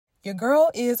Your girl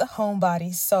is a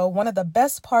homebody, so one of the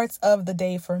best parts of the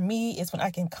day for me is when I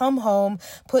can come home,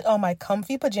 put on my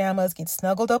comfy pajamas, get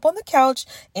snuggled up on the couch,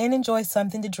 and enjoy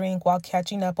something to drink while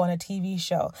catching up on a TV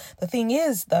show. The thing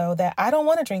is, though, that I don't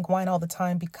want to drink wine all the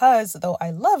time because, though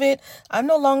I love it, I'm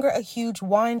no longer a huge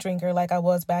wine drinker like I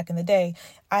was back in the day.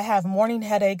 I have morning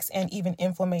headaches and even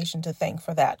inflammation to thank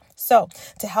for that. So,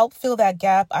 to help fill that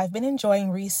gap, I've been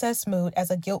enjoying Recess Mood as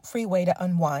a guilt-free way to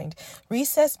unwind.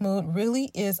 Recess Mood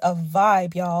really is a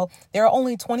vibe, y'all. There are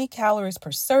only 20 calories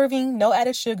per serving, no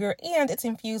added sugar, and it's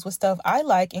infused with stuff I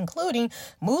like, including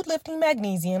mood-lifting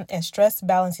magnesium and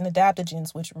stress-balancing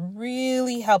adaptogens, which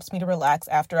really helps me to relax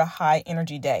after a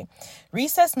high-energy day.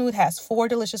 Recess Mood has 4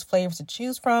 delicious flavors to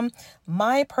choose from.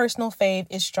 My personal fave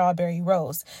is strawberry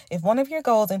rose. If one of your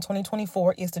goals in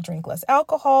 2024 is to drink less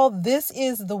alcohol, this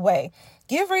is the way.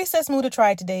 Give Recess Mood a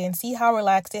try today and see how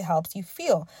relaxed it helps you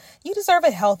feel. You deserve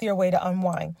a healthier way to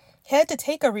unwind. Head to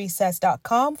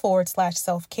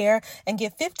takearecess.com/self-care and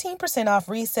get 15% off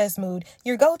Recess Mood,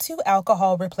 your go-to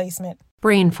alcohol replacement.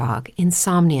 Brain fog,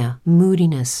 insomnia,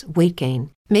 moodiness, weight gain.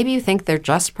 Maybe you think they're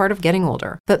just part of getting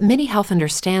older, but MIDI Health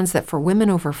understands that for women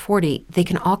over 40, they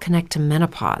can all connect to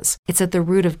menopause. It's at the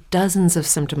root of dozens of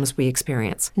symptoms we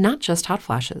experience, not just hot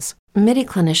flashes. MIDI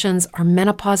clinicians are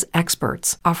menopause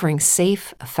experts, offering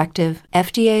safe, effective,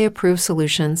 FDA-approved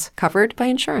solutions covered by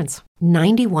insurance.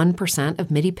 91%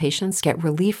 of MIDI patients get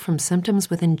relief from symptoms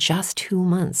within just 2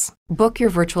 months. Book your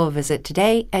virtual visit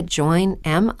today at joinmidi.com.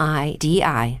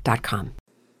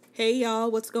 Hey y'all,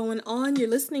 what's going on? You're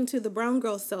listening to the Brown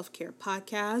Girl Self-Care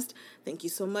Podcast. Thank you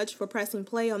so much for pressing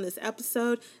play on this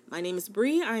episode. My name is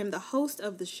Bree. I am the host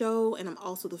of the show, and I'm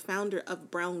also the founder of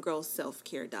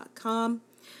browngirlselfcare.com.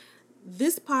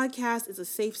 This podcast is a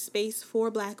safe space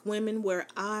for Black women where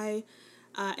I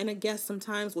and a guest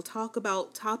sometimes will talk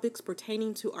about topics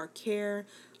pertaining to our care,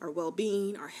 our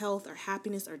well-being, our health, our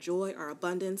happiness, our joy, our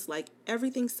abundance. Like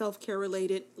everything self-care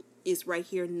related is right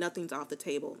here. Nothing's off the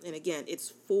table. And again,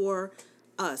 it's for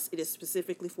us. It is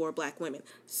specifically for Black women.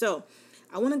 So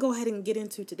I want to go ahead and get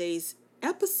into today's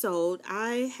episode.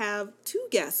 I have 2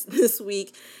 guests this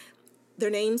week. Their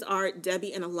names are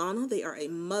Debbie and Alana. They are a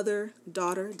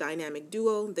mother-daughter dynamic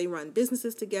duo. They run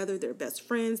businesses together. They're best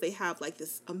friends. They have like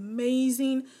this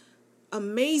amazing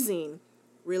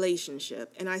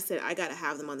relationship. And I said, I got to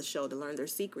have them on the show to learn their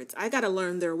secrets. I got to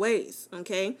learn their ways,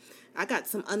 okay? I got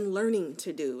some unlearning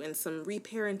to do and some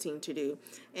reparenting to do.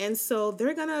 And so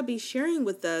they're going to be sharing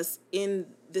with us in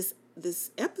this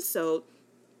episode,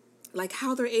 like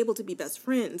how they're able to be best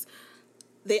friends.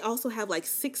 They also have like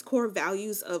 6 core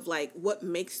values of like what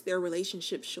makes their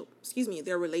relationship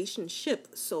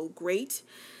so great.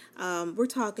 We're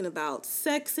talking about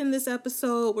sex in this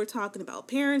episode. We're talking about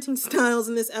parenting styles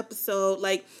in this episode.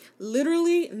 Like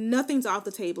literally nothing's off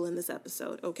the table in this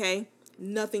episode, okay?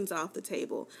 Nothing's off the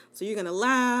table. So you're going to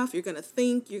laugh, you're going to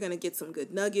think, you're going to get some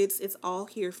good nuggets. It's all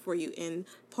here for you in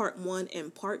part 1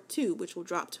 and part 2, which will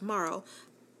drop tomorrow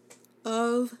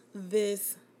of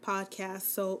this podcast.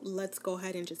 So let's go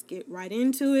ahead and just get right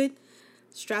into it.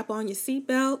 Strap on your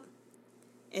seatbelt.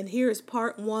 And here is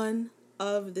part 1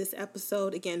 of this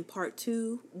episode. Again, part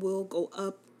 2 will go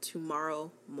up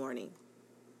tomorrow morning.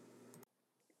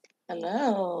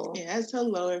 Hello. Yes,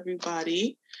 hello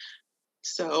everybody.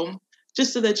 So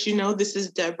just so that you know, this is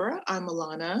Deborah. I'm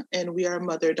Alana, and we are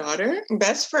mother-daughter,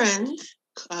 Best friends,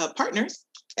 partners,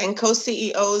 and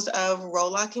co-CEOs of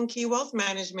Rolock and Key Wealth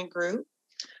Management Group.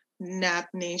 Nap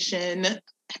Nation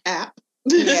app.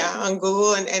 Yeah, on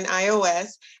Google and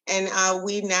iOS. And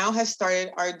we now have started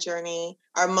our journey,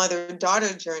 our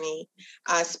mother-daughter journey,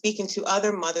 speaking to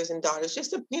other mothers and daughters,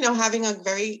 just to, having a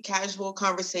very casual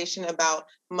conversation about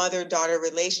mother-daughter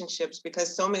relationships,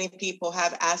 because so many people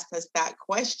have asked us that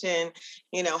question,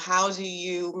 how do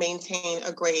you maintain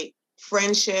a great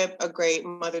friendship, a great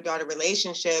mother-daughter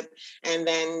relationship, and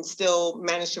then still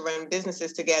manage to run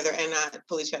businesses together and not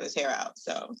pull each other's hair out.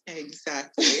 So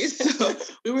exactly. So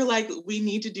we were like, we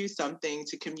need to do something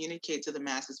to communicate to the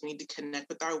masses. We need to connect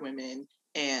with our women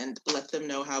and let them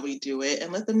know how we do it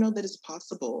and let them know that it's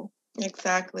possible.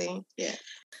 Exactly. Yeah.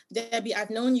 Debbie,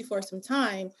 I've known you for some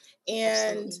time,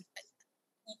 and Absolutely.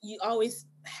 you always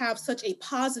have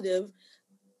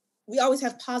we always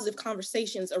have positive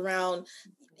conversations around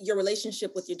your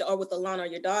relationship with with Alana or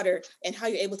your daughter, and how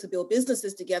you're able to build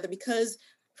businesses together. Because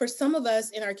for some of us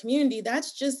in our community,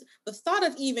 that's just the thought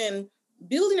of even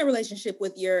building a relationship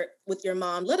with your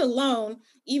mom, let alone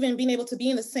even being able to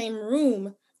be in the same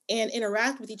room and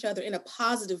interact with each other in a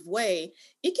positive way.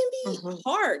 It can be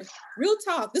hard. Real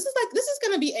talk. This is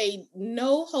going to be a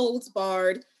no holds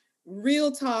barred,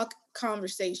 real talk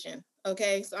conversation.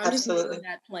 Okay, so I'm just Absolutely. making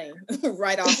that plain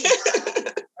right off.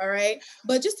 All right,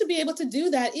 but just to be able to do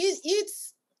that,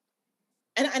 it's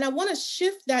and I want to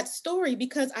shift that story,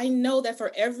 because I know that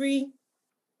for every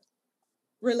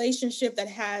relationship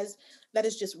that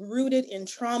is just rooted in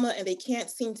trauma and they can't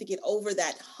seem to get over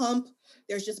that hump,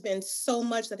 there's just been so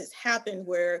much that has happened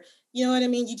where, you know what I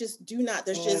mean, you just do not,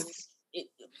 there's just Yes. it,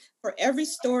 for every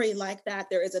story like that,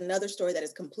 there is another story that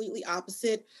is completely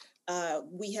opposite.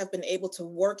 We have been able to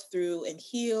work through and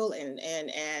heal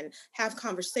and have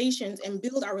conversations and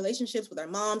build our relationships with our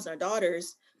moms and our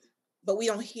daughters, but we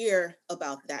don't hear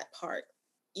about that part.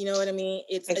 You know what I mean?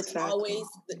 It's Exactly. always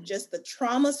just the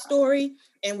trauma story,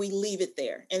 and we leave it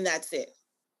there, and that's it.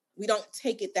 We don't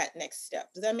take it that next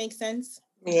step. Does that make sense?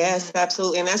 Yes,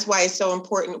 absolutely. And that's why it's so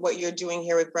important what you're doing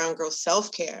here with Brown Girl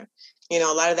Self-Care. You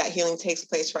know, a lot of that healing takes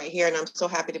place right here. And I'm so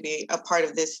happy to be a part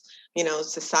of this, you know,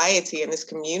 society and this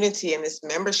community and this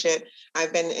membership.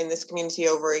 I've been in this community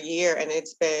over a year, and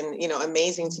it's been, you know,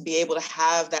 amazing to be able to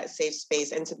have that safe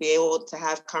space and to be able to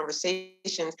have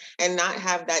conversations and not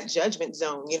have that judgment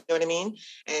zone. You know what I mean?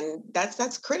 And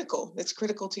that's critical. It's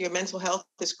critical to your mental health.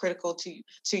 It's critical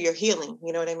to your healing.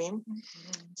 You know what I mean?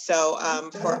 So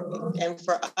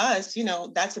for us, you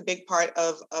know, that's a big part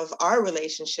of our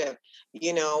relationship.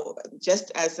 You know,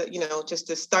 just as a, you know, just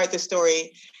to start the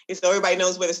story, so everybody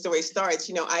knows where the story starts.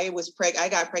 You know, I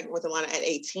got pregnant with Alana at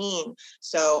 18,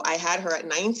 so I had her at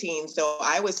 19. So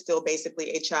I was still basically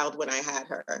a child when I had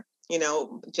her. You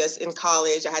know, just in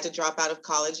college, I had to drop out of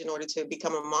college in order to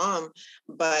become a mom.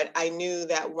 But I knew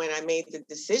that when I made the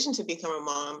decision to become a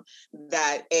mom,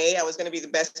 that I was going to be the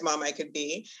best mom I could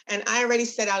be. And I already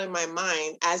set out in my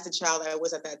mind, as the child that I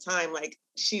was at that time, like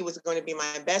she was going to be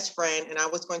my best friend, and I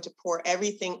was going to pour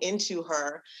everything into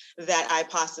her that I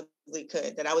possibly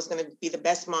could, that I was going to be the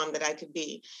best mom that I could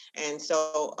be. And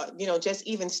so, you know, just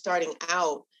even starting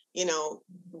out, you know,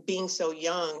 being so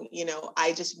young, you know,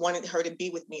 I just wanted her to be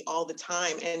with me all the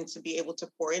time and to be able to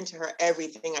pour into her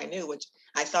everything I knew, which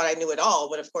I thought I knew it all.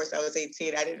 But of course, I was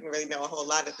 18. I didn't really know a whole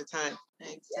lot at the time.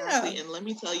 Exactly. Yeah. And let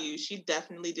me tell you, she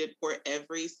definitely did pour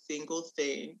every single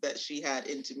thing that she had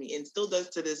into me, and still does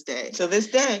to this day. To this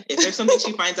day. If there's something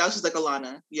she finds out, she's like,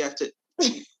 Alana, you have to,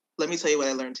 let me tell you what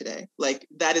I learned today. Like,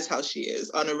 that is how she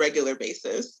is on a regular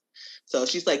basis. So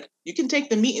she's like, you can take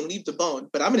the meat and leave the bone,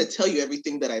 but I'm going to tell you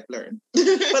everything that I've learned. But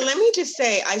let me just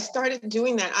say, I started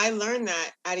doing that. I learned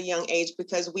that at a young age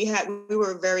because we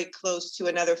were very close to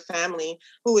another family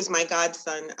who was my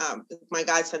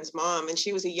godson's mom. And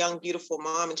she was a young, beautiful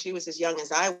mom. And she was as young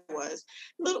as I was,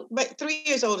 but 3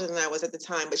 years older than I was at the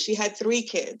time. But she had 3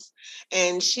 kids,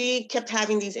 and she kept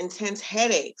having these intense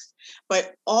headaches.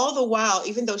 But all the while,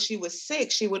 even though she was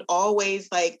sick, she would always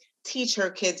like teach her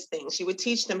kids things. She would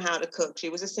teach them how to cook. She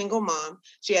was a single mom.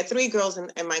 She had 3 girls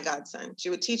and my godson.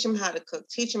 She would teach them how to cook,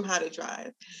 teach them how to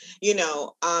drive. You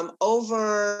know,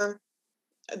 over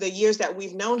the years that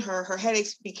we've known her, her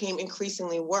headaches became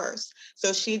increasingly worse.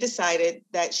 So she decided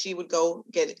that she would go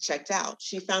get it checked out.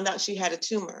 She found out she had a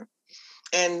tumor,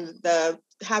 and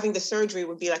having the surgery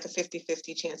would be like a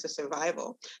 50-50 chance of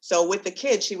survival. So with the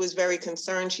kids, she was very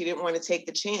concerned. She didn't want to take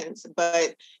the chance,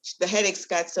 but the headaches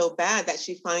got so bad that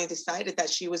she finally decided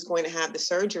that she was going to have the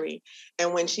surgery.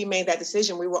 And when she made that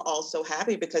decision, we were all so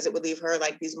happy because it would leave her,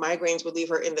 like these migraines would leave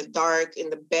her in the dark, in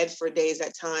the bed for days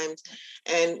at times.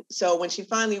 And so when she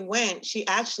finally went, she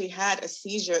actually had a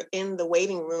seizure in the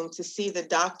waiting room to see the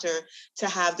doctor to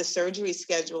have the surgery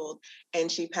scheduled,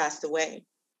 and she passed away.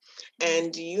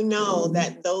 And do you know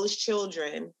that those 4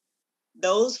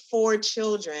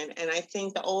 children, and I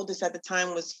think the oldest at the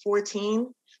time was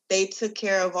 14, they took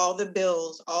care of all the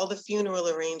bills, all the funeral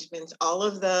arrangements,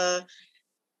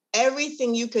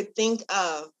 everything you could think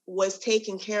of was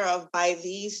taken care of by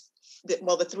the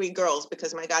 3 girls,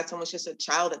 because my godson was just a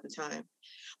child at the time.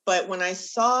 But when I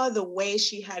saw the way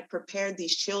she had prepared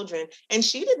these children, and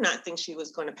she did not think she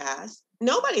was going to pass.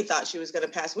 Nobody thought she was going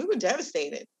to pass. We were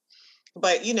devastated.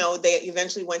 But, you know, they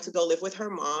eventually went to go live with her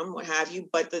mom, what have you.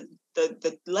 But the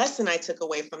lesson I took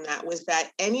away from that was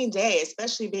that any day,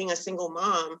 especially being a single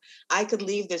mom, I could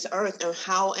leave this earth. And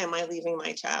how am I leaving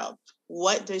my child?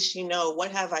 What does she know?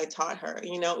 What have I taught her?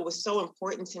 You know, it was so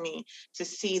important to me to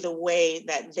see the way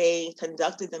that they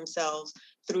conducted themselves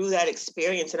through that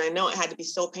experience. And I know it had to be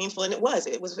so painful, and it was,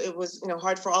 you know,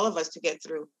 hard for all of us to get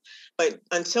through. But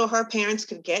until her parents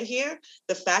could get here,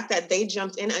 the fact that they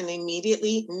jumped in and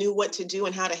immediately knew what to do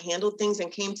and how to handle things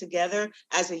and came together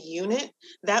as a unit,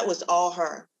 that was all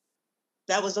her.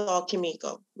 That was all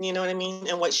Kimiko, you know what I mean?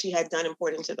 And what she had done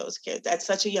important to those kids at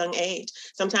such a young age.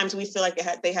 Sometimes we feel like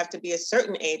they have to be a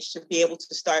certain age to be able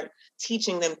to start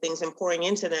teaching them things and pouring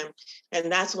into them. And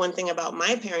that's one thing about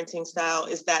my parenting style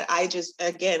is that I just,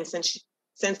 again, since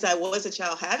I was a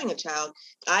child having a child,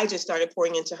 I just started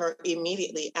pouring into her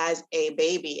immediately as a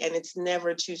baby. And it's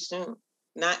never too soon,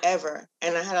 not ever.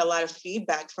 And I had a lot of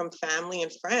feedback from family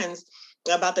and friends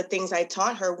about the things I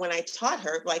taught her when I taught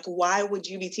her, like, why would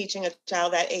you be teaching a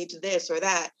child that age this or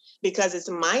that? Because it's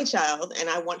my child and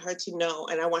I want her to know,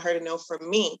 and I want her to know from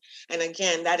me. And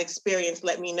again, that experience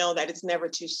let me know that it's never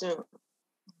too soon.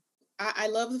 I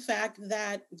love the fact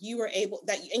that you were able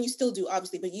that, and you still do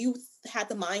obviously, but you had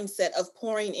the mindset of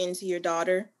pouring into your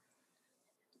daughter.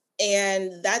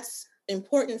 And that's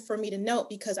important for me to note,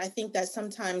 because I think that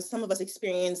sometimes some of us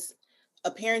experience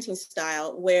a parenting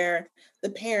style where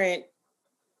the parent,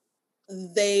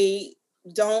 they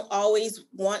don't always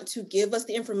want to give us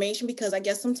the information, because I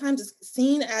guess sometimes it's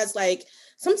seen as like,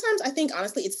 sometimes I think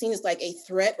honestly it's seen as like a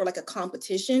threat or like a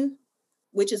competition,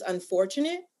 which is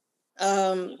unfortunate.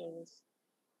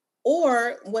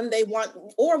 Or when they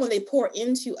pour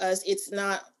into us, it's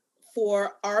not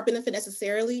for our benefit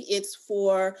necessarily. It's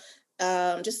for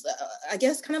just I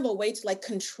guess kind of a way to like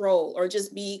control or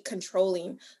just be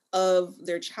controlling of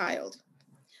their child.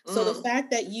 So the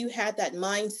fact that you had that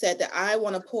mindset that I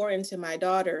want to pour into my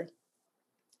daughter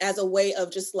as a way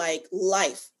of just like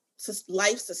life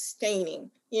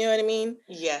sustaining, you know what I mean?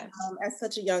 Yes. At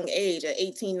such a young age, at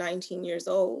 18, 19 years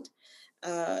old,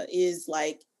 is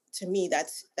like, to me,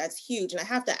 that's huge. And I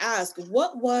have to ask,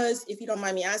 what was, if you don't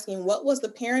mind me asking, what was the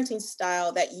parenting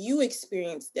style that you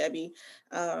experienced, Debbie,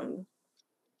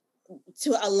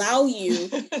 to allow you,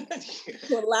 and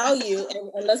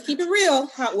let's keep it real,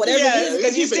 whatever it is.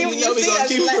 Because you see, we're gonna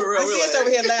keep it real. I see us over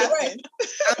here laughing. Right.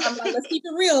 I'm like, let's keep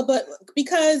it real, but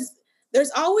because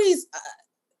there's always,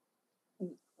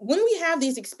 when we have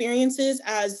these experiences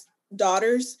as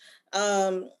daughters,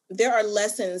 there are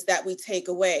lessons that we take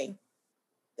away.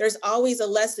 There's always a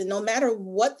lesson, no matter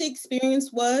what the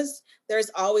experience was, there's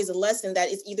always a lesson that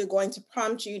is either going to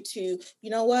prompt you to, you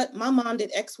know what, my mom did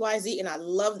X, Y, Z, and I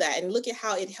love that. And look at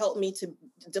how it helped me to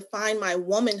define my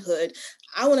womanhood.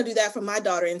 I want to do that for my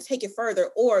daughter and take it further.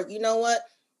 Or, you know what,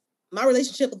 my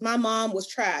relationship with my mom was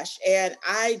trash and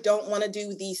I don't want to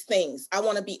do these things. I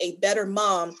want to be a better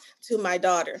mom to my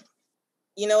daughter.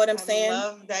 You know what I'm saying? I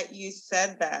love that you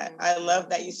said that. I love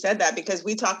that you said that, because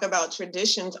we talk about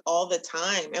traditions all the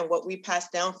time and what we pass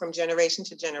down from generation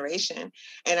to generation.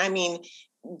 And I mean,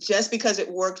 just because it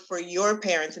worked for your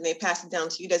parents and they pass it down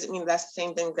to you doesn't mean that's the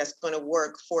same thing that's going to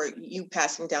work for you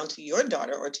passing down to your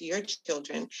daughter or to your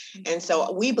children. Mm-hmm. And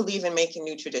so we believe in making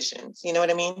new traditions. You know what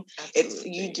I mean?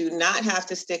 Absolutely. You do not have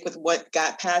to stick with what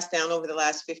got passed down over the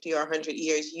last 50 or 100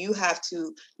 years. You have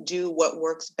to do what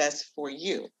works best for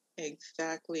you.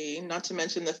 Exactly. Not to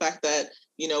mention the fact that,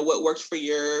 you know, what worked for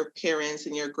your parents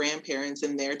and your grandparents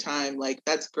in their time, like,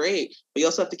 that's great. But you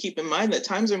also have to keep in mind that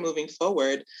times are moving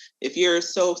forward. If you're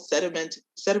so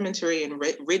sedimentary and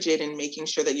rigid in making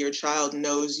sure that your child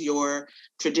knows your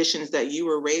traditions that you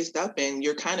were raised up in,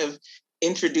 you're kind of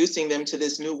introducing them to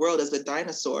this new world as a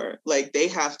dinosaur. Like, they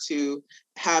have to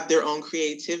have their own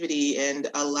creativity and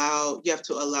you have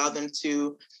to allow them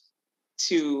to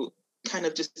kind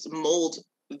of just mold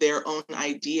their own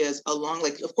ideas along,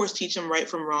 like, of course, teach them right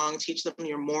from wrong, teach them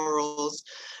your morals,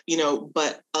 you know,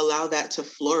 but allow that to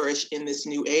flourish in this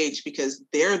new age, because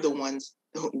they're the ones,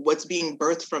 what's being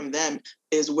birthed from them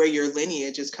is where your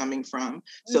lineage is coming from.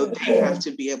 So they have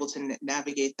to be able to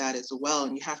navigate that as well.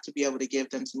 And you have to be able to give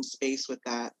them some space with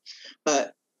that.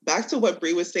 But back to what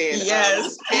Bree was saying.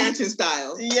 Yes. Parenting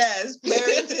style. Yes.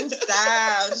 Parenting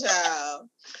style, child.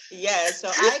 Yeah. So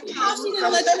I she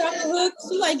didn't let you off the hook.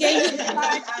 She like gave you the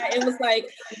side eye. It was like,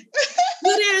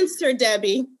 good answer,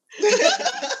 Debbie.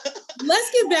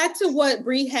 Let's get back to what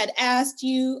Bree had asked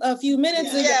you a few minutes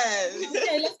ago. Yes.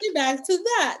 Okay, let's get back to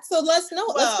that. So let's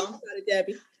talk about it,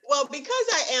 Debbie. Well, because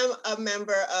I am a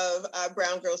member of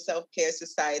Brown Girl Self-Care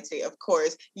Society, of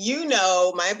course, you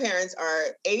know, my parents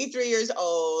are 83 years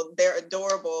old. They're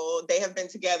adorable. They have been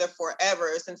together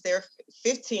forever, since they're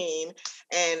 15.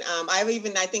 And I've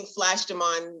even, I think, flashed them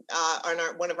on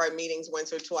one of our meetings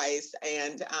once or twice.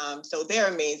 And so they're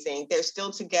amazing. They're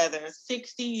still together.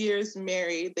 60 years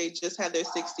married. They just had their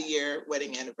 60-year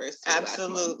wedding anniversary.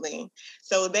 Absolutely.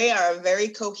 So they are a very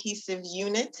cohesive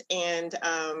unit. And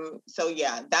so,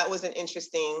 yeah, that was an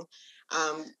interesting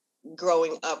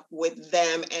growing up with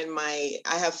them. And I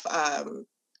have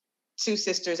two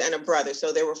sisters and a brother.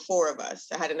 So there were four of us.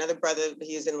 I had another brother.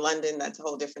 He's in London. That's a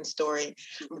whole different story.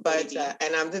 But,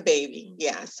 and I'm the baby.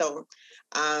 Yeah. So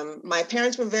my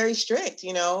parents were very strict.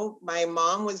 You know, my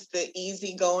mom was the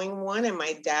easygoing one and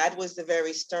my dad was the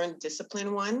very stern,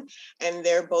 disciplined one. And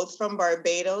they're both from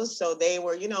Barbados. So they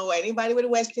were, you know, anybody with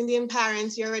West Indian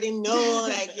parents, you already know,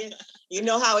 like, you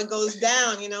know how it goes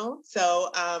down, you know?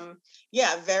 So,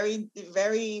 yeah, very,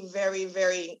 very, very,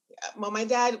 very, well, my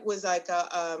dad was like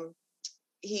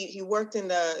he worked in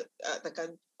the, like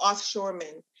an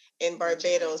offshoreman in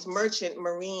Barbados, merchant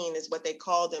marine is what they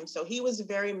called him. So he was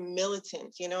very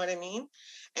militant, you know what I mean?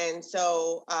 And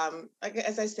so, like,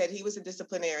 as I said, he was a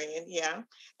disciplinarian, yeah.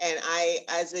 And I,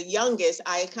 as the youngest,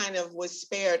 I kind of was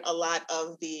spared a lot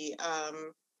of the,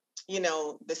 you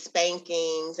know, the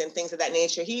spankings and things of that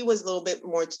nature. He was a little bit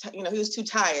more, you know, he was too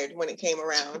tired when it came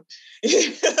around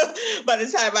by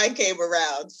the time I came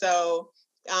around. So,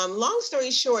 long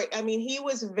story short, I mean, he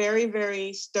was very,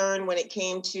 very stern when it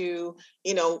came to,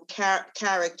 you know,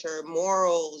 character,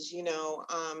 morals, you know,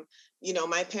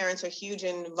 my parents are huge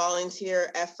in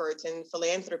volunteer efforts and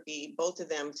philanthropy, both of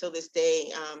them till this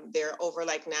day. They're over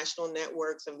like national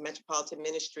networks of Metropolitan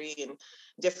Ministry and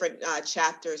different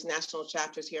chapters, national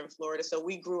chapters here in Florida. So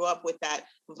we grew up with that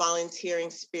volunteering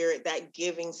spirit, that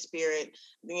giving spirit.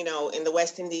 You know, in the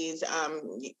West Indies,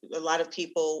 a lot of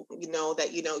people, you know,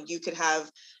 that, you know, you could have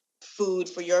food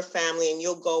for your family and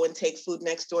you'll go and take food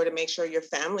next door to make sure your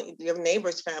family, your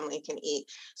neighbor's family can eat.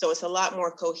 So it's a lot more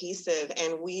cohesive,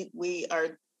 and we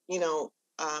are, you know,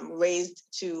 raised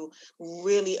to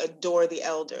really adore the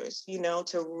elders, you know,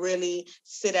 to really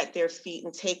sit at their feet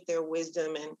and take their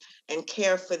wisdom and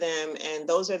care for them. And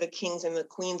those are the kings and the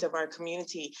queens of our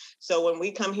community. So when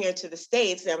we come here to the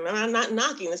States, I'm not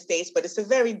knocking the States, but it's a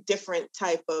very different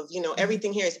type of, you know,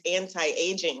 everything here is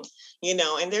anti-aging, you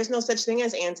know, and there's no such thing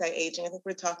as anti-aging. I think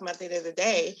we were talking about that the other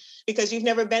day, because you've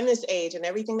never been this age, and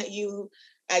everything that you,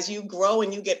 as you grow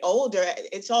and you get older,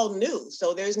 it's all new.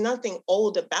 So there's nothing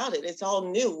old about it. It's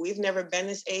all new. We've never been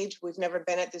this age. We've never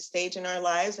been at this stage in our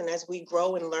lives. And as we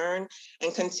grow and learn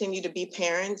and continue to be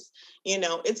parents, you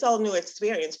know, it's all new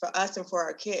experience for us and for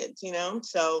our kids, you know?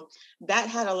 So that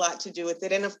had a lot to do with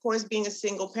it. And of course, being a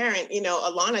single parent, you know,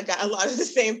 Alana got a lot of the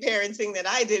same parenting that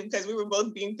I did because we were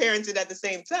both being parented at the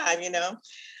same time, you know?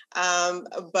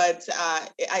 But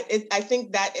I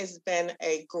think that has been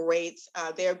a great,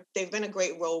 they've been a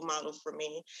great role model for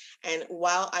me. And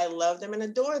while I love them and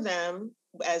adore them,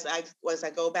 as I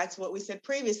go back to what we said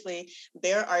previously,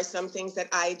 there are some things that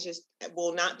I just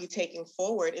will not be taking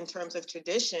forward in terms of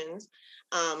traditions.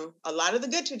 A lot of the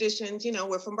good traditions, you know,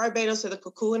 we're from Barbados, so the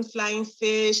cuckoo and flying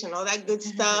fish and all that good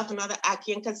stuff, and all the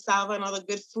ackee and cassava and all the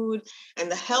good food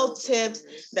and the health tips,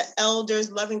 the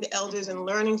elders, loving the elders and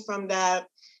learning from that.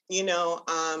 You know,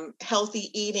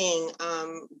 healthy eating,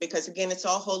 because again, it's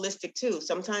all holistic too.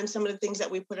 Sometimes some of the things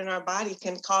that we put in our body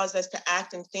can cause us to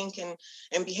act and think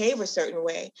and behave a certain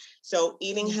way. So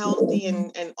eating healthy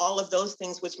and all of those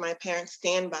things, which my parents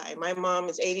stand by. My mom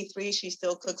is 83. She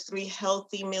still cooks 3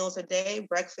 healthy meals a day,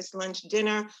 breakfast, lunch,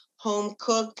 dinner, home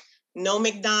cooked, no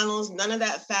McDonald's, none of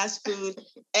that fast food.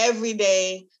 Every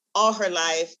day, all her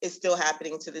life is still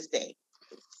happening to this day.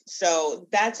 So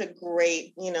that's a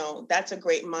great, you know, that's a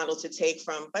great model to take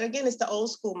from. But again, it's the old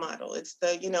school model. It's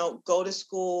the, you know, go to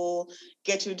school,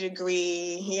 get your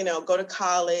degree, you know, go to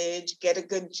college, get a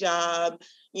good job,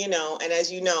 you know, and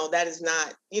as you know, that is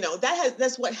not, you know,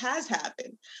 that's what has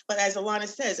happened. But as Alana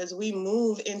says, as we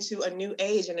move into a new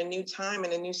age and a new time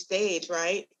and a new stage,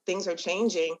 right, things are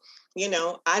changing. You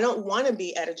know, I don't want to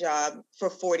be at a job for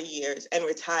 40 years and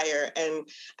retire and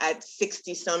at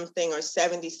 60 something or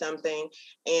 70 something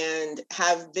and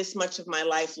have this much of my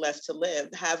life left to live,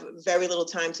 have very little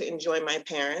time to enjoy my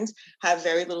parents, have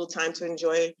very little time to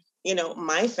enjoy, you know,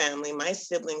 my family, my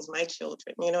siblings, my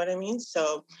children, you know what I mean?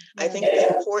 So I think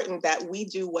it's important that we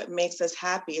do what makes us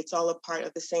happy. It's all a part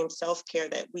of the same self-care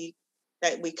that we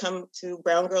come to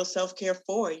Brown Girl Self-Care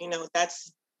for. You know,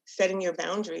 that's setting your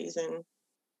boundaries and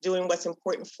doing what's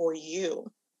important for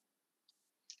you.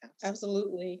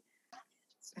 Absolutely.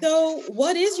 So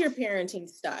what is your parenting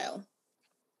style?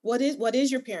 What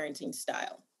is your parenting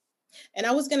style? And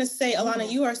I was going to say, Alana,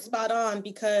 you are spot on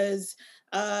because,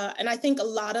 and I think a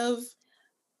lot of,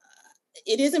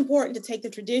 it is important to take the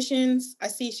traditions. I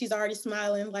see she's already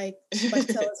smiling like she's about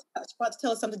to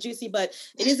tell us something juicy, but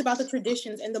it is about the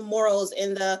traditions and the morals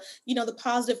and the, you know, the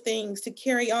positive things to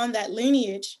carry on that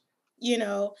lineage, you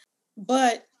know,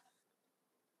 but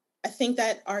I think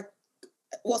that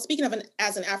speaking of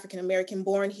as an African-American,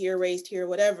 born here, raised here,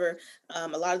 whatever, a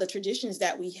lot of the traditions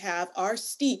that we have are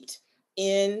steeped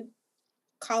in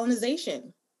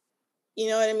colonization. You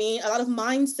know what I mean? A lot of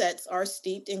mindsets are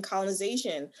steeped in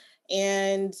colonization.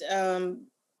 And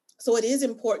so it is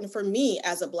important for me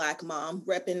as a Black mom,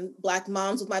 repping Black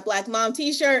moms with my Black mom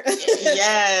t-shirt.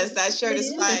 Yes, that shirt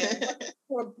is fire.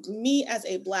 For me as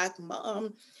a Black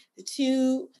mom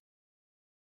to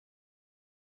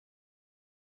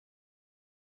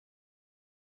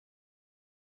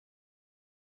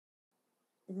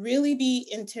really be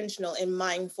intentional and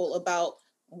mindful about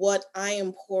what I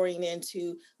am pouring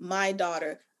into my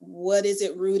daughter. What is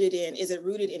it rooted in? Is it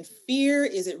rooted in fear?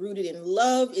 Is it rooted in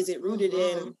love? Is it rooted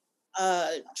in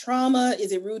trauma?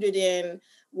 Is it rooted in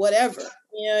whatever?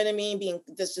 You know what I mean? Being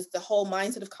that's just the whole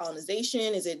mindset of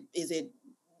colonization. Is it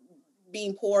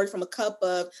being poured from a cup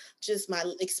of just my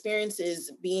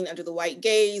experiences being under the white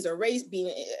gaze or race,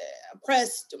 being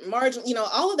oppressed, marginal, you know,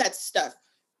 all of that stuff.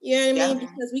 You know what I mean?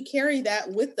 Because we carry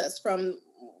that with us from,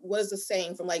 what is the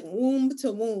saying, from like womb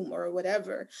to womb or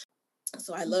whatever.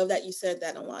 So I love that you said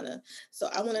that, Alana. So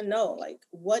I want to know, like,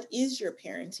 what is your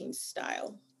parenting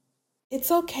style?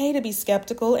 It's okay to be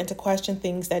skeptical and to question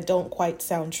things that don't quite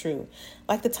sound true.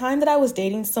 Like the time that I was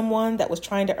dating someone that was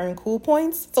trying to earn cool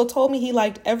points, so told me he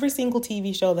liked every single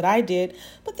TV show that I did,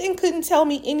 but then couldn't tell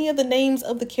me any of the names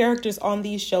of the characters on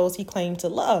these shows he claimed to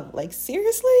love. Like,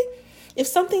 seriously? If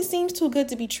something seems too good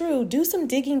to be true, do some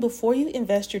digging before you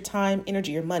invest your time,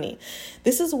 energy, or money.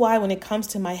 This is why when it comes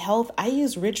to my health, I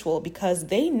use Ritual, because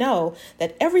they know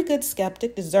that every good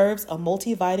skeptic deserves a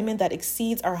multivitamin that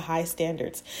exceeds our high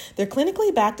standards. Their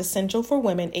clinically backed Essential for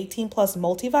Women 18 Plus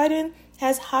multivitamin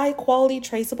has high quality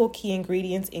traceable key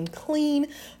ingredients in clean,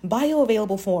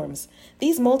 bioavailable forms.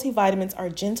 These multivitamins are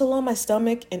gentle on my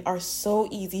stomach and are so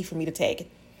easy for me to take.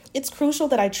 It's crucial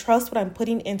that I trust what I'm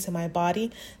putting into my body,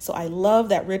 so I love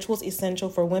that Rituals Essential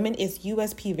for Women is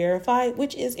USP verified,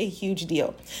 which is a huge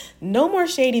deal. No more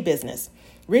shady business.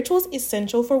 Rituals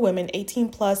Essential for Women 18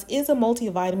 Plus is a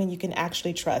multivitamin you can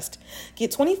actually trust.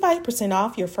 Get 25%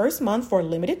 off your first month for a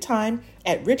limited time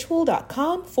at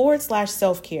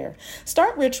ritual.com/self-care.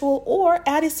 Start Ritual or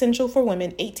add Essential for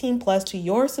Women 18 Plus to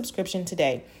your subscription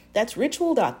today. That's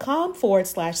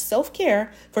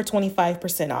ritual.com/self-care for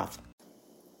 25% off.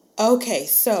 Okay,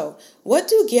 so what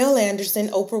do Gail Anderson,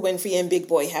 Oprah Winfrey, and Big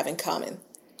Boy have in common?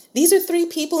 These are three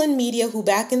people in media who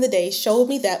back in the day showed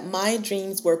me that my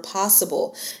dreams were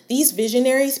possible. These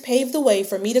visionaries paved the way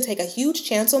for me to take a huge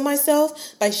chance on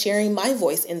myself by sharing my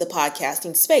voice in the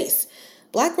podcasting space.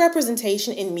 Black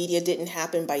representation in media didn't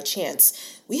happen by chance.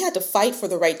 We had to fight for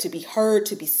the right to be heard,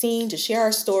 to be seen, to share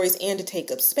our stories, and to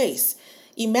take up space.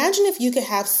 Imagine if you could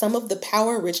have some of the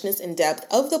power, richness, and depth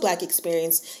of the Black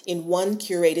experience in one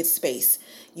curated space.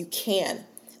 You can.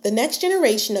 The next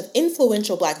generation of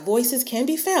influential Black voices can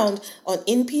be found on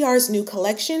NPR's new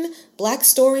collection, Black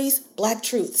Stories, Black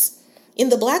Truths. In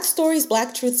the Black Stories,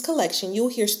 Black Truths collection, you'll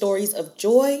hear stories of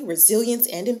joy, resilience,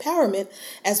 and empowerment,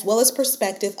 as well as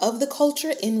perspective of the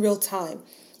culture in real time.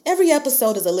 Every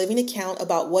episode is a living account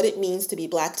about what it means to be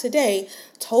Black today,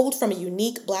 told from a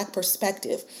unique Black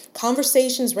perspective.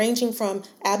 Conversations ranging from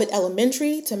Abbott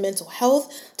Elementary to mental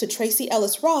health to Tracy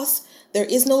Ellis Ross. There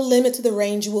is no limit to the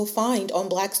range you will find on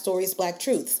Black Stories, Black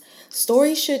Truths.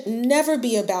 Stories should never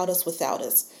be about us without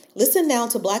us. Listen now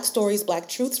to Black Stories, Black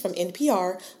Truths from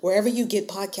NPR, wherever you get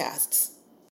podcasts.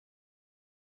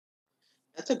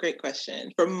 That's a great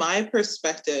question. From my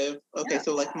perspective,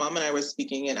 so like Mom and I were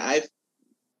speaking, and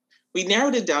we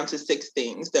narrowed it down to 6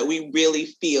 things that we really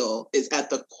feel is at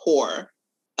the core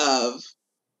of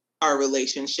our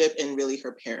relationship and really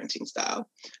her parenting style.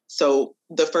 So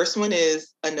the first one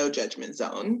is a no judgment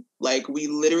zone. Like, we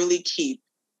literally keep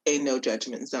a no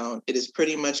judgment zone. It is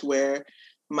pretty much where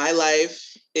my life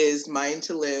is mine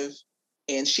to live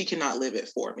and she cannot live it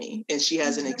for me. And she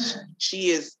has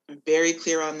she is very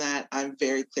clear on that. I'm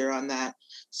very clear on that.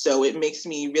 So it makes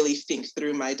me really think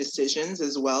through my decisions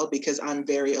as well, because I'm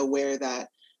very aware that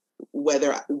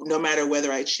no matter whether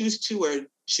I choose to or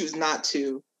choose not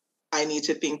to, I need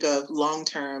to think of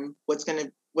long-term, what's going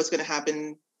to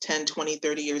happen 10, 20,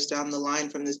 30 years down the line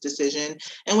from this decision,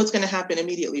 and what's going to happen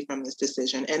immediately from this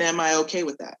decision. And am I okay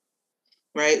with that?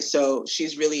 Right. So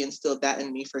she's really instilled that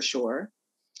in me for sure.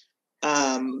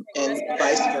 And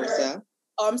vice versa.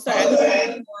 Oh, I'm sorry. I don't know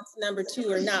if you want number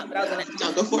 2 or not, but I was going to.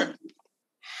 No, go for it.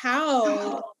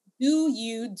 How do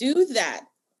you do that?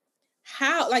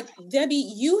 How, like,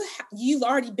 Debbie, you've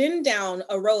already been down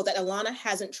a road that Alana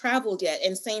hasn't traveled yet.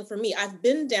 And same for me. I've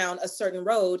been down a certain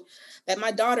road that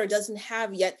my daughter doesn't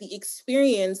have yet, the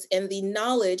experience and the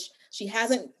knowledge. She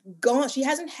hasn't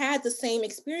had the same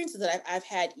experiences that I've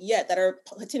had yet, that are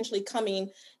potentially coming,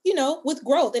 with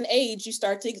growth and age, you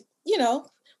start to,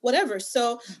 whatever.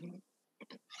 So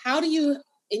how do you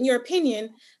in your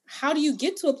opinion, how do you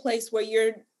get to a place where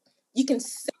you can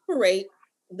separate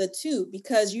the two,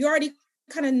 because you already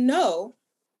kind of know,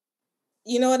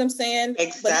 you know what I'm saying?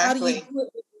 But how do you Exactly. do it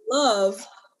with love?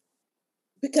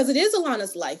 Because it is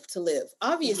Alana's life to live,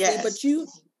 obviously, but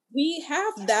Yes. we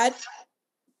have that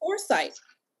foresight.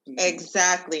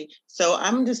 Exactly. So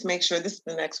I'm just make sure this is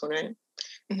the next one, right?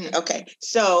 Mhm. Okay,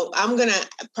 so I'm gonna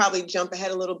probably jump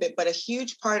ahead a little bit, but a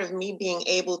huge part of me being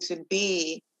able to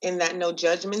be in that no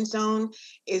judgment zone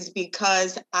is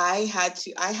because I have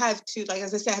two, like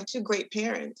as I said, I have two great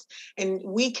parents, and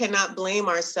we cannot blame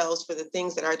ourselves for the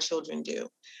things that our children do.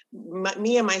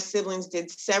 Me and my siblings did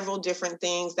several different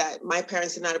things that my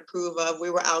parents did not approve of.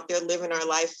 We were out there living our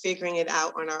life, figuring it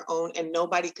out on our own, and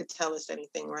nobody could tell us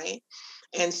anything, right?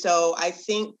 And so I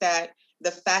think that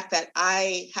the fact that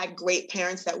I had great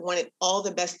parents that wanted all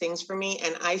the best things for me,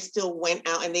 and I still went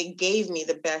out and they gave me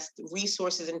the best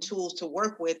resources and tools to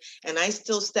work with, and I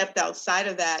still stepped outside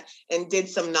of that and did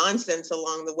some nonsense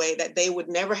along the way that they would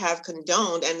never have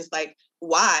condoned. And it's like,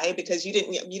 why? Because you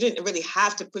didn't really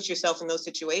have to put yourself in those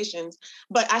situations,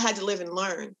 but I had to live and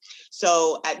learn.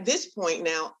 So at this point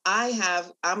now,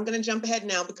 I'm going to jump ahead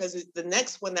now because the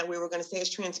next one that we were going to say is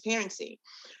transparency.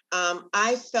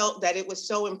 I felt that it was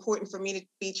so important for me to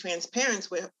be transparent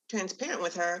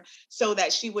with her so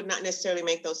that she would not necessarily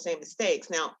make those same mistakes.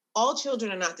 Now, all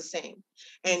children are not the same.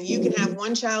 And you can have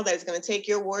one child that is going to take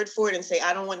your word for it and say,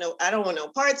 I don't want no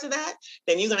parts of that.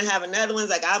 Then you're going to have another one's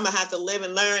like, I'm going to have to live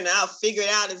and learn and I'll figure it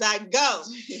out as I go.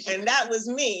 And that was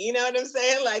me. You know what I'm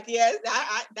saying? Like, yes,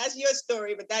 that's your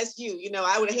story, but that's you. You know,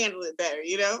 I would have handled it better,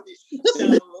 you know?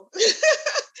 So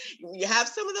you have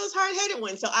some of those hard-headed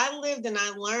ones. So I lived and I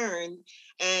learned.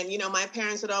 And, you know, my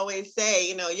parents would always say,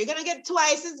 you know, you're going to get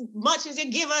twice as much as you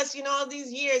give us, you know, all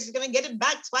these years, you're going to get it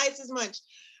back twice as much.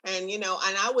 And, you know,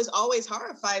 and I was always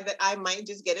horrified that I might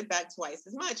just get it back twice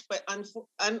as much. But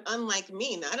unlike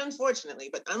me, not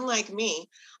unfortunately, but unlike me,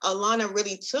 Alana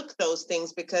really took those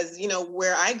things because, you know,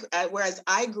 whereas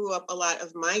I grew up a lot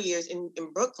of my years in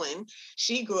Brooklyn,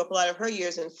 she grew up a lot of her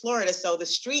years in Florida. So the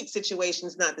street situation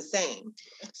is not the same.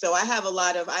 So I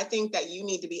think that you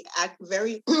need to be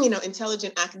very, you know,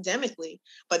 intelligent academically,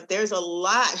 but there's a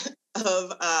lot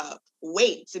of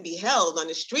weight to be held on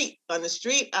the street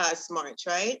smarts,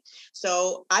 right?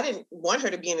 So I didn't want her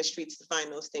to be in the streets to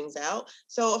find those things out.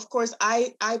 So of course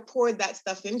I poured that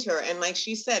stuff into her. And like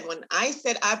she said, when I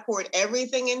said I poured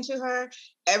everything into her,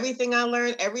 everything I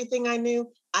learned, everything I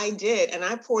knew, I did. And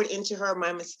I poured into her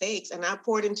my mistakes, and I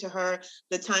poured into her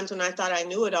the times when I thought I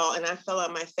knew it all and I fell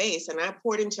on my face. And I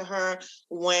poured into her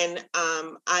when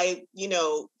I, you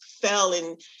know, fell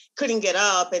and couldn't get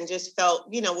up and just felt,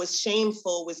 you know, was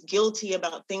shameful, was guilty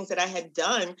about things that I had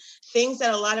done, things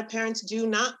that a lot of parents do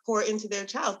not pour into their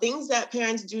child, things that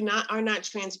parents are not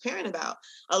transparent about.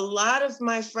 A lot of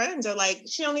my friends are like,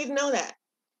 she don't need to know that.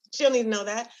 She don't need to know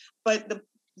that. But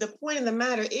the point of the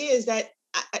matter is that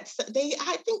I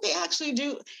think they actually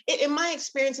do. In my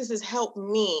experiences, has helped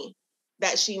me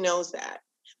that she knows that,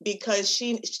 because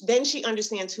she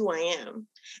understands who I am,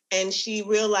 and she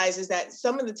realizes that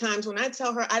some of the times when I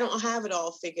tell her I don't have it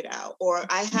all figured out, or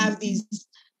I have these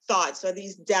thoughts or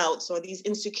these doubts or these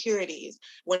insecurities,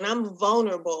 when I'm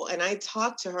vulnerable and I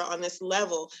talk to her on this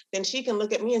level, then she can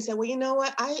look at me and say, well, you know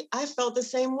what, I felt the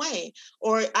same way,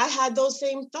 or I had those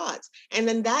same thoughts. And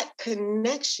then that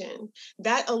connection,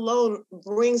 that alone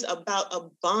brings about a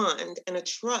bond and a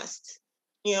trust.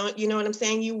 You know what I'm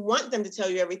saying? You want them to tell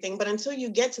you everything, but until you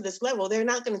get to this level, they're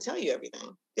not going to tell you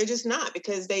everything. They're just not,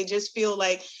 because they just feel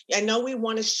like, I know we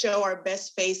want to show our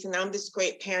best face and I'm this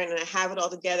great parent and I have it all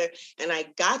together and I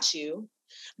got you.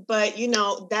 But you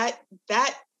know, that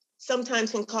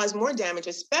sometimes can cause more damage,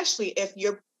 especially if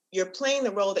you're playing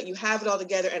the role that you have it all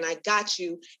together and I got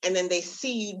you, and then they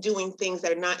see you doing things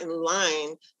that are not in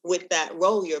line with that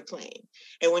role you're playing.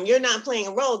 And when you're not playing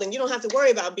a role, then you don't have to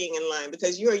worry about being in line,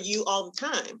 because you're you all the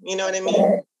time. You know what I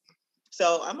mean?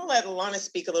 So I'm gonna let Alana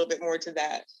speak a little bit more to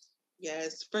that.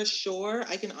 Yes, for sure.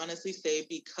 I can honestly say,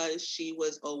 because she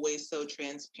was always so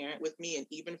transparent with me, and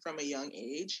even from a young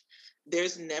age,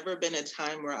 there's never been a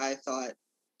time where I thought,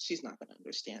 she's not going to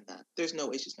understand that. There's no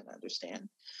way she's going to understand.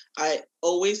 I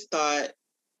always thought,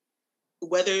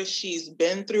 whether she's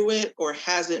been through it or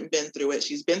hasn't been through it,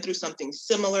 she's been through something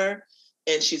similar,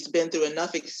 and she's been through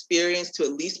enough experience to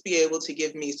at least be able to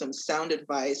give me some sound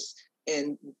advice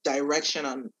and direction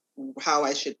on how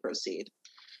I should proceed.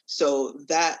 So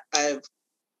that I've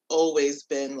always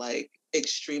been like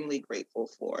extremely grateful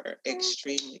for.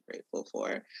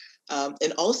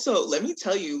 And also, let me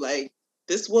tell you, like,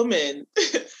 this woman,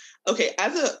 okay,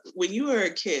 when you were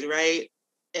a kid, right?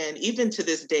 And even to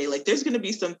this day, like there's going to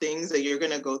be some things that you're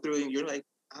going to go through and you're like,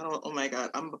 oh my God,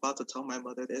 I'm about to tell my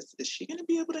mother this. Is she going to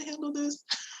be able to handle this?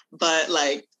 But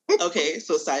like, okay,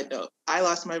 so side note, I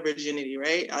lost my virginity,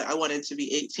 right? I wanted to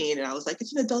be 18 and I was like,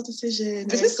 it's an adult decision.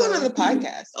 This is going on the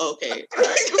podcast. Okay.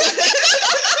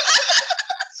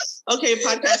 Okay,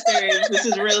 podcasters, this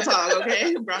is real talk,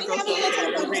 okay? Bronco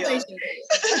real.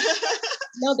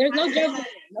 No, there's no judgment.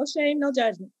 No shame, no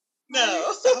judgment.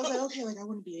 No. So I was like, okay, like I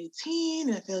want to be 18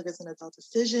 and I feel like it's an adult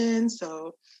decision.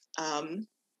 So,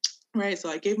 right. So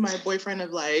I gave my boyfriend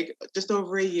of like just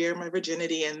over a year my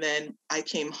virginity. And then I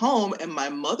came home and my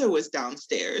mother was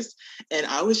downstairs. And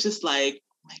I was just like,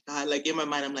 oh my God, like in my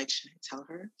mind, I'm like, should I tell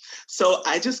her? So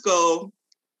I just go,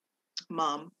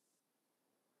 Mom,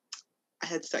 I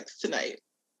had sex tonight.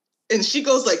 And she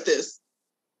goes like this.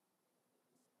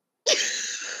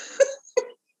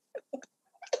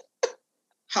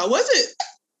 How was it?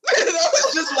 And I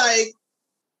was just like,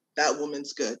 that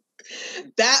woman's good.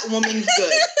 That woman's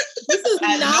good. This is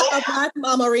not a Black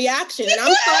mama reaction. And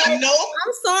I'm sorry.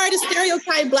 I'm sorry to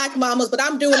stereotype Black mamas, but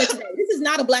I'm doing it today. This is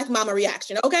not a Black mama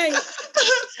reaction, okay?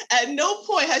 At no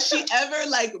point has she ever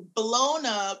like blown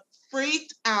up,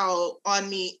 freaked out on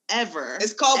me ever.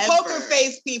 It's called poker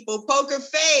face, people. Poker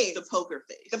face. The poker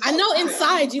face. I know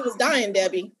inside you was dying,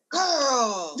 Debbie.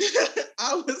 Girl.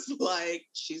 I was like,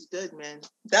 she's good, man.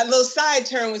 That little side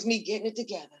turn was me getting it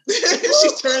together.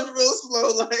 She turned real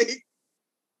slow, like.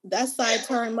 That side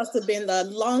turn must have been the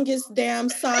longest damn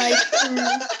side turn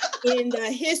in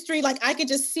the history. Like I could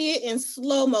just see it in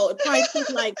slow-mo. It probably took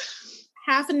like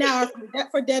half an hour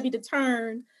for Debbie to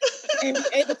turn and be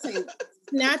able to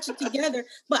snatch it together.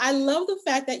 But I love the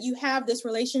fact that you have this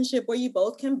relationship where you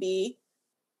both can be.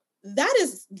 That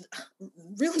is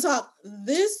real talk.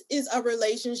 This is a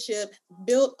relationship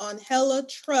built on hella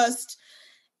trust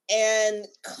and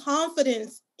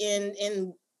confidence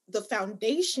in the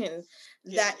foundation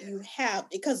that you have.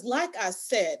 Because like I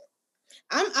said,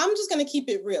 I'm just going to keep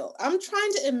it real. I'm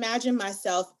trying to imagine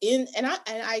myself in, and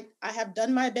I have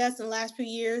done my best in the last few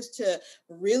years to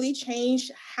really change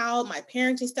how my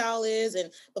parenting style is.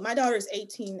 But my daughter is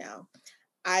 18 now.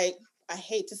 I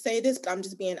hate to say this, but I'm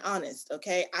just being honest.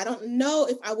 Okay. I don't know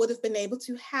if I would have been able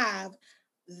to have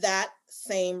that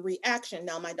same reaction.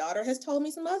 Now my daughter has told me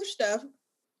some other stuff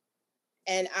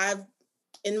and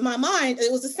in my mind,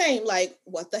 it was the same, like,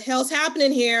 what the hell's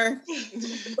happening here?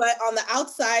 But on the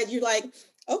outside, you're like,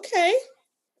 okay,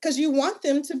 because you want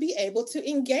them to be able to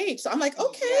engage. So I'm like,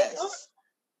 okay,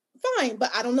 fine.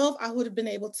 But I don't know if I would have been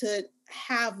able to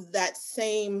have that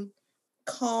same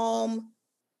calm,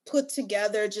 put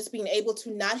together, just being able to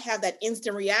not have that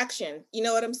instant reaction. You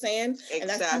know what I'm saying? Exactly. And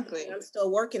that's something I'm still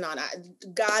working on.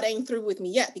 God ain't through with me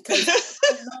yet because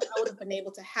I don't know if I would have been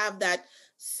able to have that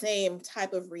same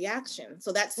type of reaction.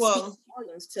 So that's speaks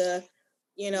volumes to,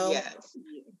 Yes.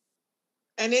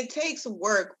 And it takes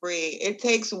work, Bree. It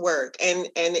takes work. And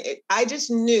I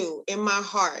just knew in my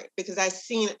heart, because I've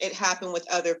seen it happen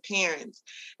with other parents,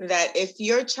 that if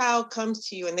your child comes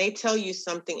to you and they tell you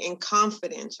something in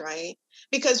confidence, right?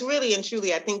 Because really and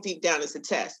truly, I think deep down it's a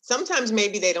test. Sometimes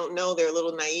maybe they don't know, they're a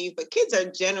little naive, but kids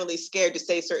are generally scared to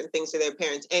say certain things to their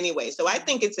parents anyway. So I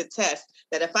think it's a test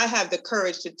that if I have the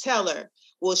courage to tell her,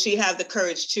 will she have the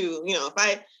courage to, if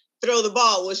I throw the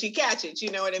ball, will she catch it?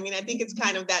 You know what I mean? I think it's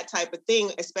kind of that type of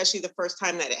thing, especially the first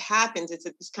time that it happens.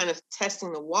 It's kind of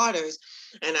testing the waters.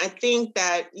 And I think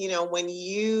that,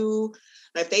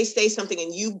 if they say something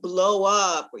and you blow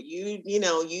up or you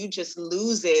just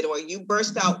lose it or you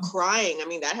burst out crying. I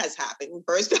mean, that has happened,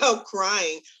 burst out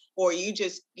crying, or you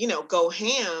just, go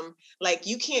ham, like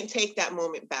you can't take that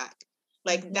moment back.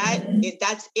 Like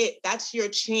that's it. That's your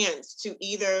chance to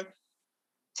either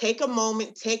take a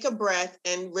moment, take a breath,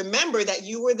 and remember that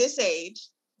you were this age,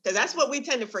 because that's what we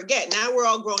tend to forget. Now we're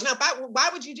all grown up. Why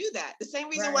would you do that? The same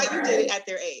reason why you did it at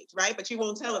their age, right? But you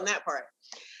won't tell them that part.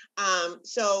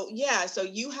 So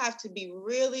you have to be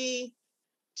really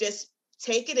just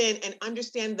take it in and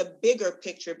understand the bigger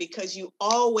picture, because you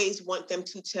always want them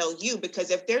to tell you,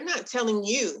 because if they're not telling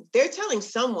you, they're telling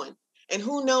someone. And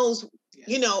who knows,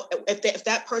 if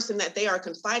that person that they are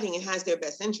confiding in has their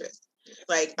best interest.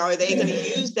 Like, are they going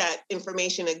to use that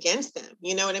information against them?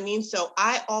 You know what I mean? So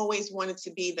I always wanted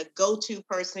to be the go-to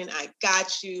person. I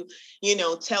got you,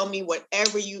 tell me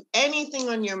anything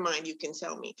on your mind, you can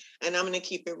tell me. And I'm going to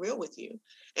keep it real with you.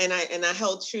 And I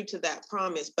held true to that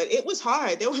promise, but it was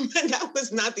hard. That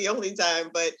was not the only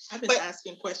time, but I've been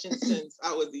asking questions since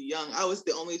I was young. I was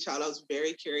the only child. I was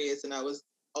very curious, and I was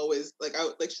always like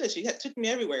she said, she took me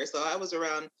everywhere. So I was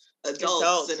around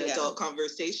adults and adult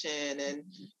conversation, and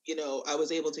I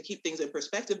was able to keep things in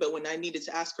perspective. But when I needed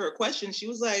to ask her a question, she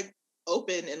was like,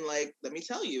 open and like, let me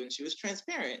tell you, and she was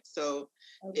transparent. So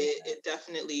it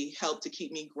definitely helped to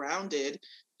keep me grounded,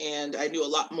 and I knew a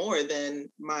lot more than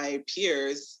my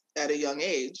peers at a young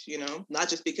age, you know, not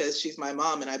just because she's my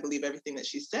mom and I believe everything that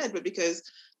she said, but because,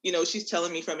 you know, she's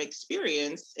telling me from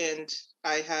experience, and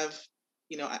I have,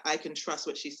 you know, I can trust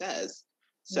what she says.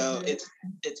 So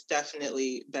it's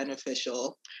definitely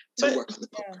beneficial to work with.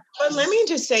 But let me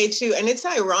just say too, and it's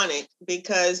ironic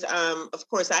because, of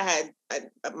course, I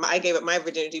gave up my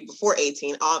virginity before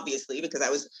 18, obviously, because I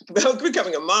was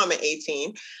becoming a mom at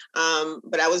 18.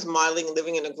 But I was modeling and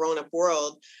living in a grown-up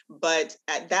world. But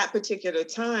at that particular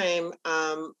time,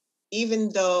 even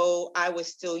though I was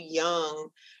still young,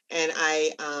 and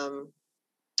I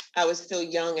was still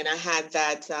young, and I had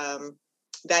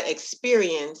that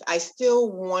experience, I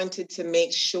still wanted to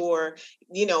make sure,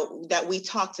 you know, that we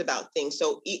talked about things.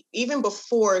 So even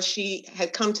before she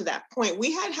had come to that point,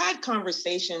 we had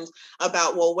conversations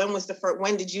about, well,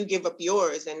 when did you give up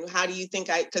yours? And how do you think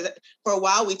because for a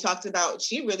while we talked about,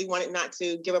 she really wanted not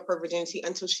to give up her virginity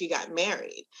until she got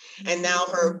married. And now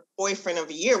her boyfriend of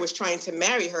a year was trying to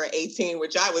marry her at 18,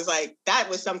 which I was like, that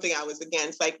was something I was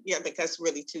against. Like, yeah, because that's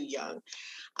really too young.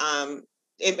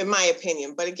 In my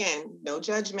opinion, but again, no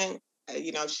judgment.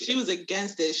 You know, she was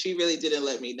against it. She really didn't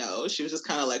let me know. She was just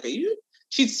kind of like,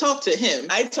 she talked to him.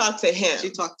 I talked to him. She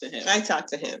talked to him. I talked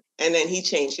to him. And then he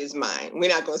changed his mind.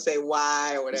 We're not going to say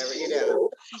why or whatever, you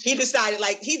know. He decided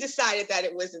that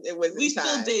it wasn't we time.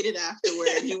 Still dated afterward.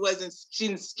 She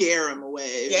didn't scare him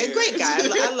away. Yeah, great guy.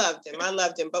 I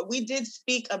loved him. But we did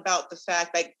speak about the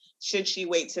fact, like, should she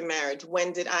wait to marriage?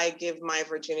 When did I give my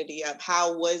virginity up?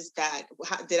 How was that?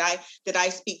 Did I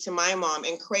speak to my mom?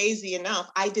 And crazy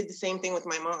enough, I did the same thing with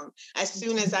my mom. As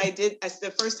soon as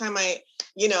the first time I,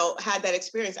 you know, had that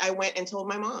experience, I went and told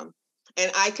my mom. And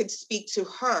I could speak to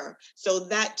her. So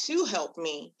that too helped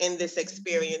me in this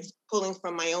experience, pulling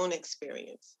from my own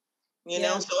experience. You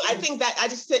know, so I think that I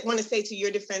just want to say to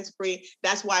your defense, Bree,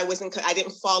 that's why I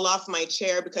didn't fall off my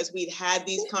chair, because we'd had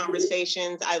these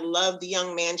conversations. I loved the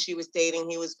young man she was dating.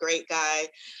 He was a great guy.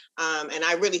 And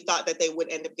I really thought that they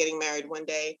would end up getting married one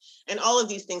day. And all of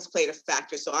these things played a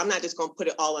factor. So I'm not just going to put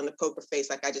it all on the poker face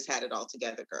like I just had it all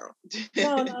together, girl.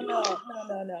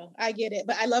 No. I get it.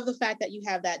 But I love the fact that you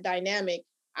have that dynamic.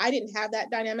 I didn't have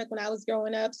that dynamic when I was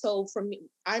growing up. So for me,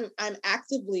 I'm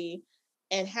actively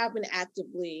and have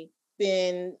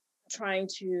been trying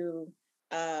to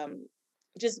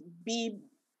just be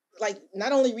like,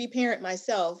 not only reparent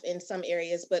myself in some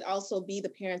areas, but also be the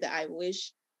parent that I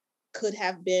wish could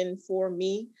have been for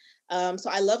me.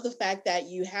 So I love the fact that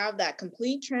you have that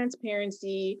complete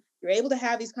transparency. You're able to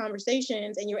have these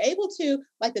conversations, and you're able to,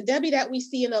 like the Debbie that we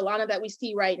see and the Alana that we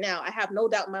see right now. I have no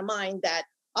doubt in my mind that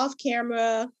off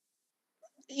camera,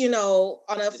 you know,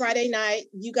 on a Friday night,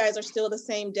 you guys are still the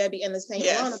same Debbie and the same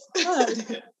Alana. Because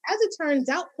as it turns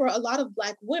out, for a lot of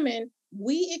Black women,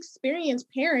 we experience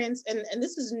parents, and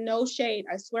this is no shade,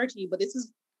 I swear to you, but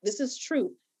this is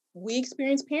true. We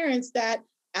experience parents that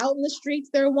out in the streets,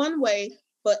 they're one way,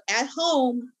 but at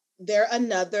home, they're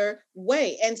another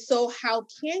way. And so how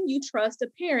can you trust a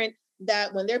parent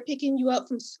that when they're picking you up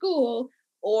from school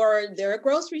or they're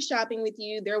grocery shopping with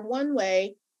you, they're one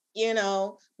way, you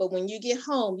know, but when you get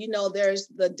home, you know, there's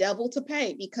the devil to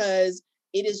pay, because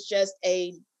it is just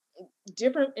a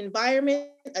different environment,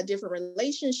 a different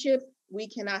relationship. We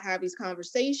cannot have these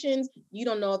conversations. You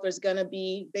don't know if there's going to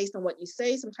be, based on what you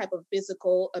say, some type of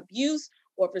physical abuse,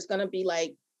 or if it's going to be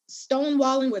like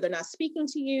stonewalling where they're not speaking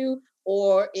to you,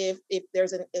 or if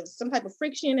there's some type of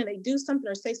friction and they do something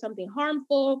or say something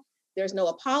harmful, there's no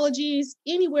apologies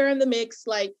anywhere in the mix.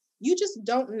 Like, you just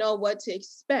don't know what to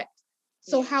expect.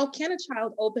 So how can a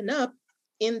child open up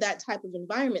in that type of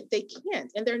environment? They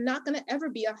can't, and they're not going to ever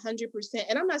be 100%.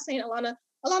 And I'm not saying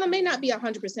Alana may not be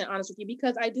 100% honest with you,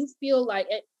 because I do feel like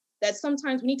that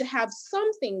sometimes we need to have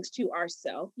some things to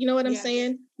ourselves. You know what I'm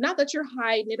saying? Not that you're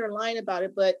hiding it or lying about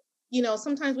it, but you know,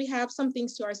 sometimes we have some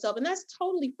things to ourselves, and that's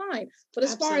totally fine. But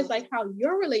as far as like how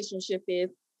your relationship is,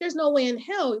 there's no way in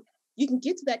hell you can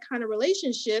get to that kind of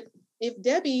relationship if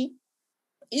Debbie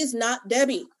is not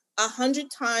Debbie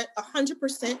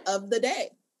 100% of the day.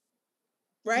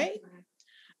 Right?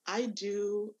 I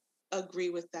do agree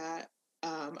with that.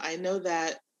 I know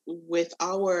that with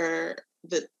the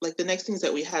next things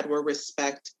that we had were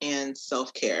respect and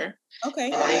self-care. Okay.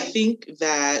 And I think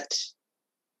that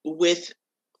with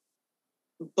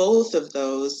both of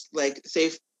those, like,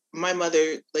 say my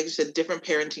mother, like you said, different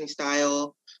parenting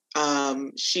style.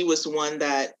 She was one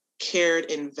that cared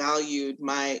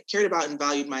about and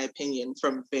valued my opinion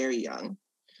from very young.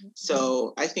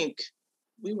 So I think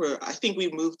I think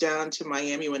we moved down to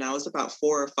Miami when I was about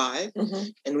 4 or 5,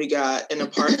 and we got an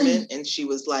apartment, and she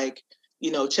was like,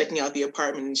 checking out the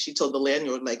apartment, and she told the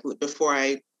landlord, like, before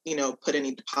I, put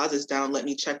any deposits down, let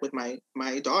me check with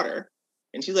my daughter.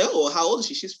 And she's like, oh, well, how old is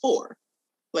she? She's 4.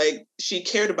 Like, she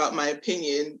cared about my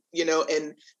opinion,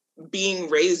 and being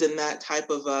raised in that type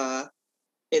of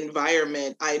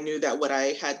environment, I knew that what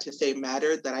I had to say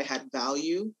mattered, that I had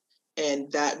value,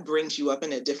 and that brings you up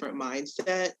in a different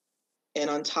mindset. And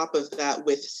on top of that,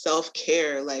 with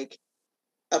self-care, like,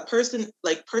 a person,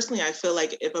 like, personally, I feel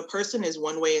like if a person is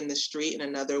one way in the street and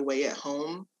another way at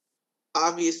home,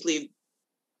 obviously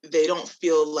they don't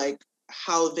feel like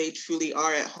how they truly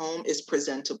are at home is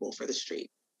presentable for the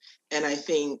street. And I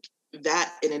think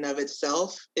that in and of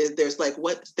itself is, there's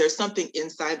something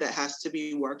inside that has to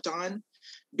be worked on,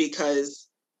 because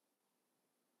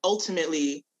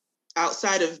ultimately,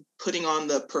 outside of putting on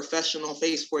the professional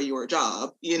face for your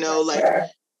job, like,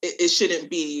 it shouldn't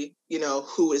be,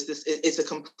 who is this? It's a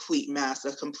complete mass,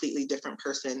 a completely different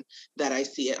person that I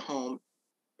see at home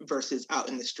versus out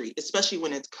in the street, especially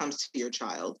when it comes to your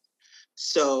child.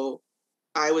 So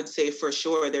I would say for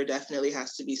sure, there definitely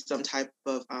has to be some type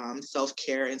of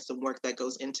self-care and some work that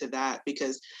goes into that,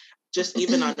 because just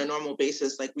even on a normal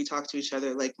basis, like, we talk to each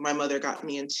other, like, my mother got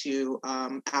me into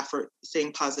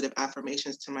saying positive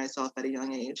affirmations to myself at a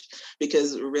young age,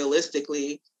 because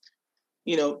realistically,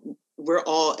 we're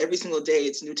all, every single day,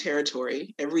 it's new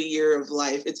territory. Every year of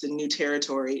life, it's a new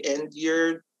territory, and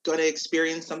you're going to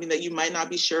experience something that you might not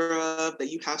be sure of,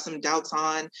 that you have some doubts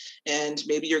on, and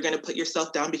maybe you're going to put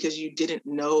yourself down because you didn't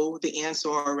know the answer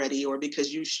already, or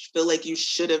because you feel like you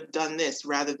should have done this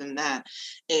rather than that.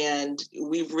 And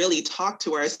we really talk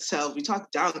to ourselves, we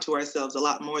talk down to ourselves a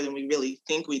lot more than we really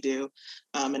think we do.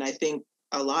 And I think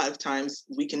a lot of times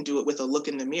we can do it with a look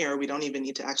in the mirror. We don't even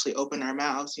need to actually open our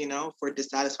mouths, if we're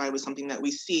dissatisfied with something that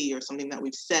we see, or something that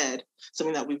we've said,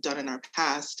 something that we've done in our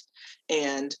past.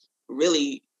 And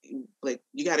really, like,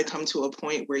 you got to come to a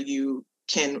point where you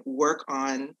can work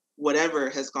on whatever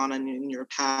has gone on in your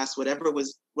past, whatever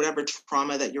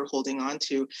trauma that you're holding on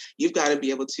to. You've got to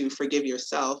be able to forgive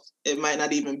yourself. It might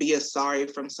not even be a sorry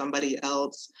from somebody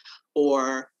else,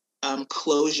 or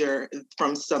closure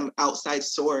from some outside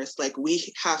source. Like,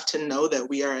 we have to know that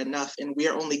we are enough, and we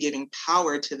are only giving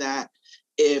power to that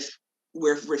if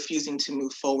we're refusing to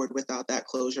move forward without that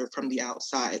closure from the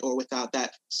outside, or without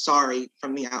that sorry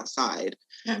from the outside.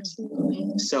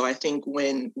 Absolutely. So I think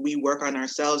when we work on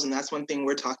ourselves, and that's one thing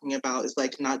we're talking about, is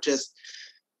like, not just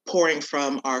pouring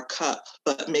from our cup,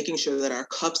 but making sure that our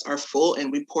cups are full, and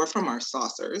we pour from our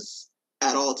saucers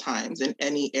at all times in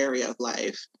any area of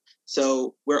life.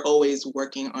 So we're always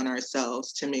working on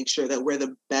ourselves to make sure that we're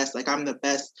the best. Like, I'm the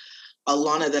best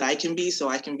Alana that I can be, so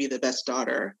I can be the best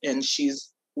daughter. And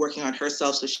she's working on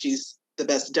herself, so she's the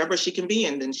best Deborah she can be,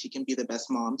 and then she can be the best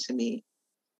mom to me.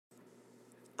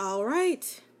 All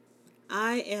right.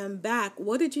 I am back.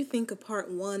 What did you think of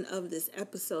part 1 of this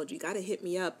episode? You got to hit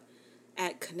me up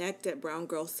at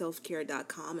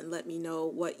connect@browngirlselfcare.com and let me know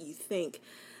what you think.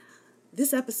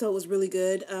 This episode was really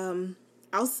good.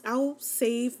 I'll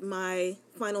save my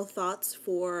final thoughts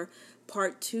for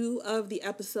part 2 of the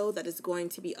episode that is going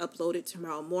to be uploaded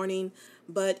tomorrow morning.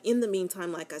 But in the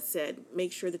meantime, like I said,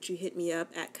 make sure that you hit me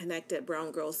up at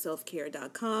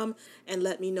connect@browngirlselfcare.com and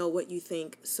let me know what you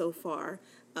think so far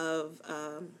of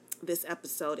this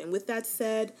episode. And with that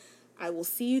said, I will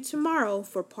see you tomorrow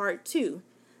for part 2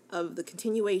 of the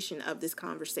continuation of this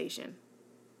conversation.